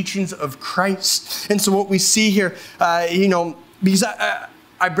the teachings of Christ. And so what we see here, because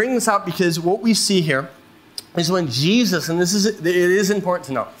I bring this out because what we see here is when Jesus, and it is important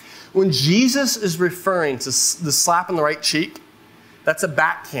to know, when Jesus is referring to the slap on the right cheek, that's a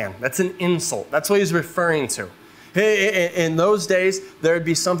backhand. That's an insult. That's what he's referring to. In those days, there would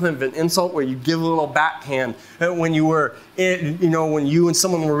be something of an insult where you give a little backhand when you were, when you and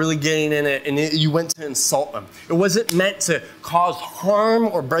someone were really getting in it and you went to insult them. It wasn't meant to cause harm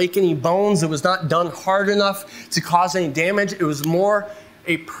or break any bones. It was not done hard enough to cause any damage. It was more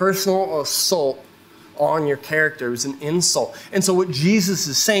a personal assault on your character. It was an insult. And so what Jesus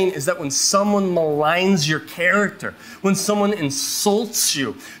is saying is that when someone maligns your character, when someone insults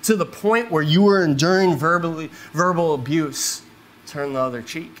you to the point where you are enduring verbal abuse, turn the other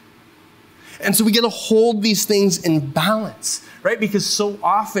cheek. And so we got to hold these things in balance, right? Because so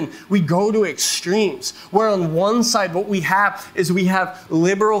often we go to extremes where on one side what we have is we have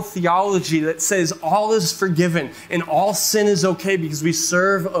liberal theology that says all is forgiven and all sin is okay because we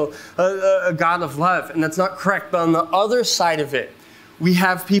serve a God of love. And that's not correct. But on the other side of it, we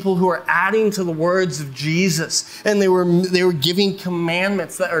have people who are adding to the words of Jesus and they were giving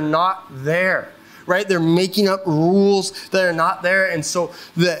commandments that are not there. Right? They're making up rules that are not there. And so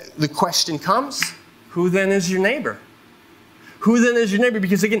the question comes, who then is your neighbor? Who then is your neighbor?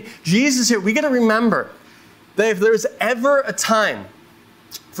 Because again, Jesus here, we got to remember that if there's ever a time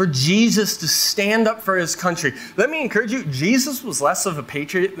for Jesus to stand up for his country, let me encourage you, Jesus was less of a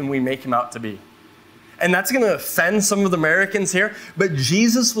patriot than we make him out to be. And that's going to offend some of the Americans here, but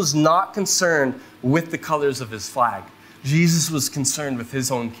Jesus was not concerned with the colors of his flag. Jesus was concerned with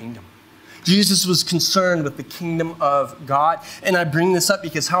his own kingdom. Jesus was concerned with the kingdom of God. And I bring this up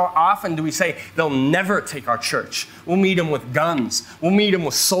because how often do we say, they'll never take our church. We'll meet them with guns. We'll meet them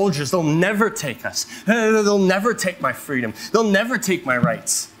with soldiers. They'll never take us. They'll never take my freedom. They'll never take my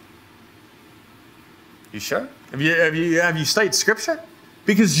rights. You sure? Have you studied Scripture?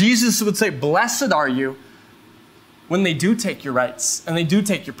 Because Jesus would say, blessed are you when they do take your rights, and they do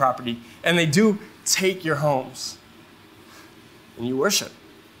take your property, and they do take your homes. And you worship.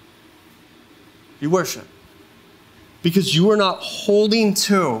 You worship. Because you are not holding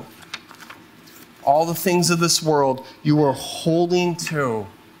to all the things of this world. You are holding to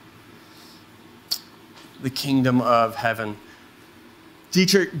the kingdom of heaven.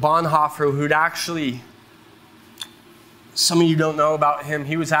 Dietrich Bonhoeffer, who'd actually, some of you don't know about him,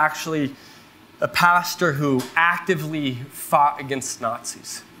 he was actually a pastor who actively fought against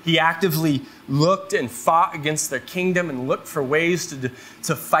Nazis. He actively looked and fought against their kingdom and looked for ways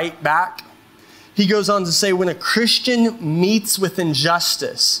to fight back. He goes on to say, when a Christian meets with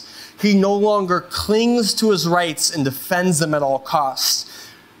injustice, he no longer clings to his rights and defends them at all costs.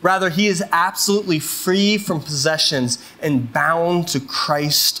 Rather, he is absolutely free from possessions and bound to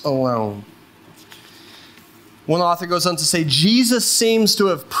Christ alone. One author goes on to say, Jesus seems to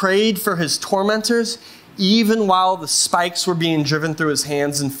have prayed for his tormentors even while the spikes were being driven through his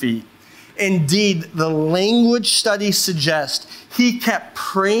hands and feet. Indeed, the language studies suggest he kept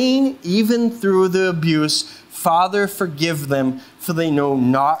praying even through the abuse, Father, forgive them, for they know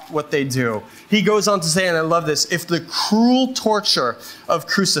not what they do. He goes on to say, and I love this, if the cruel torture of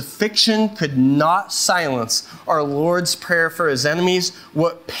crucifixion could not silence our Lord's prayer for his enemies,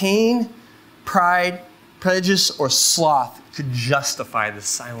 what pain, pride, prejudice, or sloth could justify the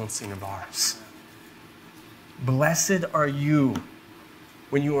silencing of ours? Blessed are you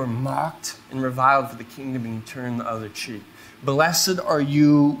when you are mocked and reviled for the kingdom and you turn the other cheek. Blessed are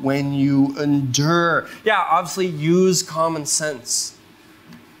you when you endure. Yeah, obviously use common sense.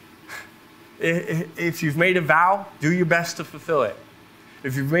 If you've made a vow, do your best to fulfill it.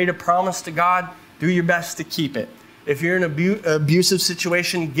 If you've made a promise to God, do your best to keep it. If you're in an abusive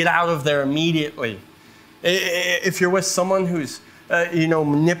situation, get out of there immediately. If you're with someone who's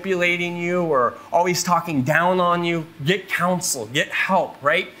manipulating you or always talking down on you, get counsel, get help,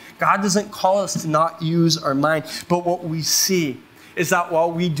 right? God doesn't call us to not use our mind. But what we see is that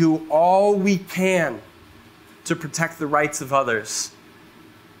while we do all we can to protect the rights of others,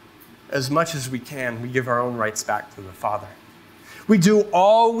 as much as we can, we give our own rights back to the Father. We do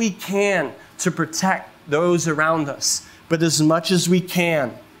all we can to protect those around us, but as much as we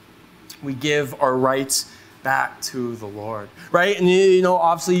can, we give our rights back to the Lord, right? And,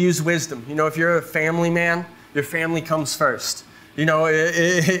 obviously use wisdom. If you're a family man, your family comes first.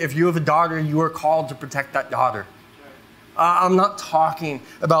 If you have a daughter, you are called to protect that daughter. I'm not talking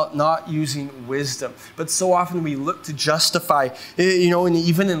about not using wisdom, but so often we look to justify, and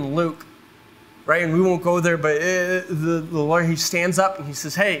even in Luke, right? And we won't go there, but the Lord, he stands up and he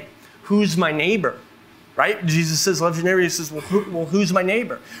says, hey, who's my neighbor? Right? Jesus says, love your neighbor. He says, well, who's my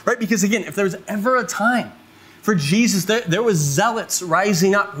neighbor? Right? Because again, if there's ever a time For Jesus, there was zealots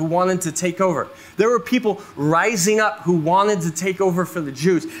rising up who wanted to take over. There were people rising up who wanted to take over for the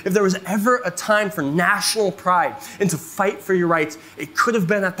Jews. If there was ever a time for national pride and to fight for your rights, it could have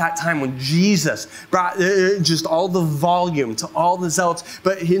been at that time when Jesus brought just all the volume to all the zealots.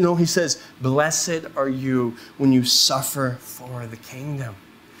 But he says, blessed are you when you suffer for the kingdom.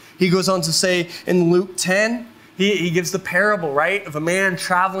 He goes on to say in Luke 10, he gives the parable, right, of a man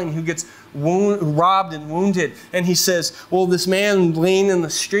traveling who gets robbed and wounded. And he says, well, this man laying in the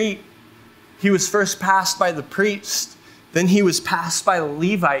street, he was first passed by the priest. Then he was passed by the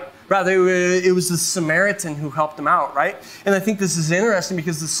Levite. Rather, it was the Samaritan who helped him out, right? And I think this is interesting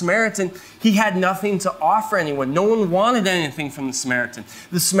because the Samaritan, he had nothing to offer anyone. No one wanted anything from the Samaritan.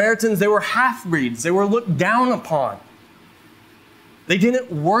 The Samaritans, they were half-breeds. They were looked down upon. They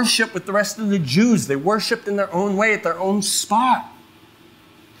didn't worship with the rest of the Jews. They worshiped in their own way, at their own spot.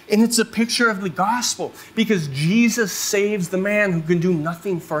 And it's a picture of the gospel because Jesus saves the man who can do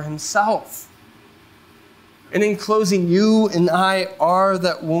nothing for himself. And in closing, you and I are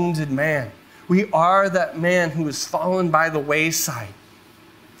that wounded man. We are that man who has fallen by the wayside.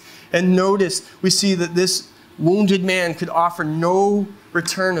 And notice, we see that this wounded man could offer no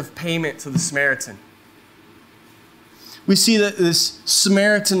return of payment to the Samaritan. We see that this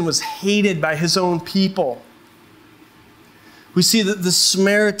Samaritan was hated by his own people. We see that the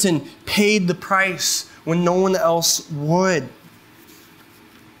Samaritan paid the price when no one else would.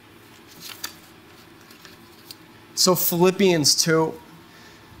 So Philippians 2,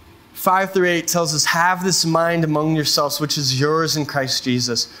 5-8 tells us, have this mind among yourselves, which is yours in Christ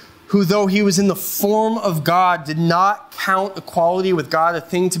Jesus, who though he was in the form of God, did not count equality with God a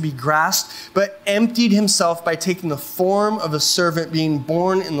thing to be grasped, but emptied himself by taking the form of a servant, being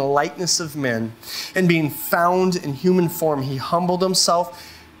born in the likeness of men, and being found in human form, he humbled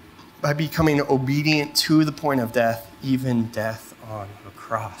himself by becoming obedient to the point of death, even death on a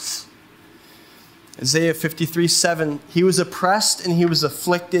cross. Isaiah 53:7, he was oppressed and he was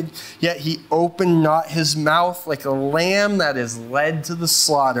afflicted, yet he opened not his mouth, like a lamb that is led to the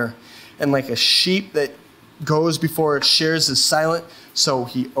slaughter, and like a sheep that goes before its shears is silent, so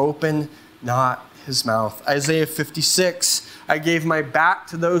he opened not his mouth. Isaiah 56, I gave my back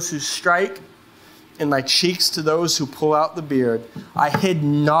to those who strike, and my cheeks to those who pull out the beard. I hid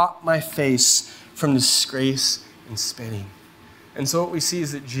not my face from disgrace and spitting. And so what we see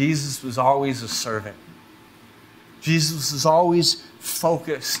is that Jesus was always a servant. Jesus was always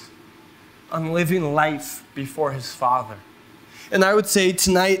focused on living life before his Father. And I would say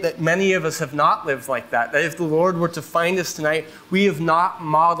tonight that many of us have not lived like that. That if the Lord were to find us tonight, we have not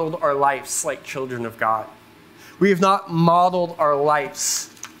modeled our lives like children of God. We have not modeled our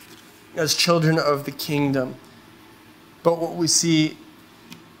lives as children of the kingdom. But what we see,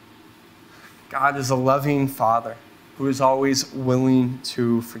 God is a loving Father who is always willing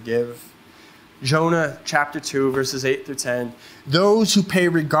to forgive. Jonah chapter 2, verses 8-10. Those who pay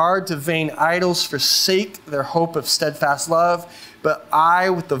regard to vain idols forsake their hope of steadfast love, but I,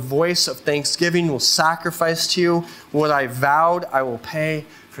 with the voice of thanksgiving, will sacrifice to you. What I vowed, I will pay,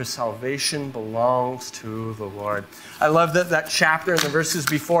 for salvation belongs to the Lord. I love that chapter and the verses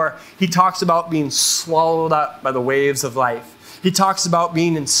before, he talks about being swallowed up by the waves of life. He talks about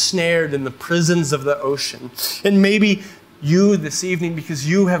being ensnared in the prisons of the ocean. And maybe you this evening, because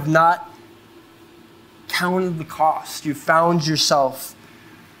you have not counted the cost, you found yourself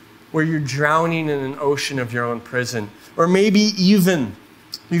where you're drowning in an ocean of your own prison. Or maybe even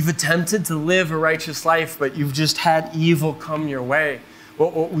you've attempted to live a righteous life, but you've just had evil come your way.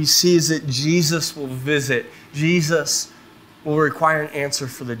 What we see is that Jesus will visit. Jesus will require an answer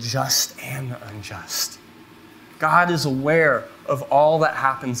for the just and the unjust. God is aware of all that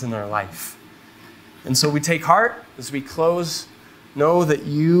happens in our life. And so we take heart as we close. Know that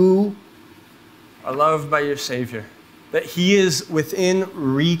you are loved by your Savior, that he is within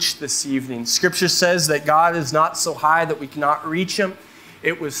reach this evening. Scripture says that God is not so high that we cannot reach him.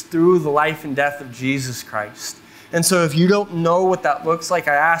 It was through the life and death of Jesus Christ. And so if you don't know what that looks like,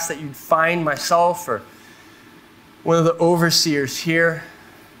 I ask that you'd find myself or one of the overseers here.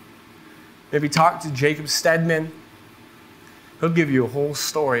 Maybe talk to Jacob Stedman. He'll give you a whole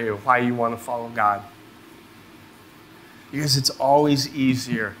story of why you want to follow God. Because it's always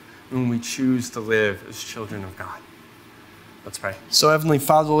easier when we choose to live as children of God. Let's pray. So Heavenly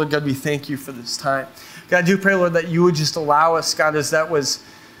Father, Lord God, we thank you for this time. God, I do pray, Lord, that you would just allow us, God, as that was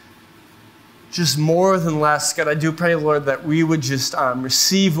just more than less. God, I do pray, Lord, that we would just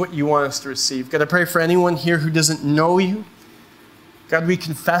receive what you want us to receive. God, I pray for anyone here who doesn't know you. God, we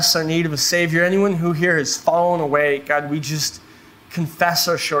confess our need of a Savior. Anyone who here has fallen away, God, we just confess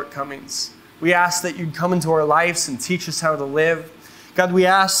our shortcomings. We ask that you'd come into our lives and teach us how to live. God, we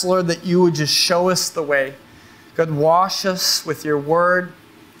ask, Lord, that you would just show us the way. God, wash us with your word.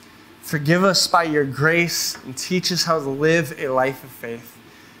 Forgive us by your grace and teach us how to live a life of faith.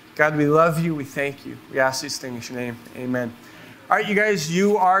 God, we love you. We thank you. We ask these things in your name. Amen. All right, you guys,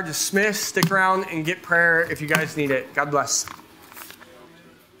 you are dismissed. Stick around and get prayer if you guys need it. God bless.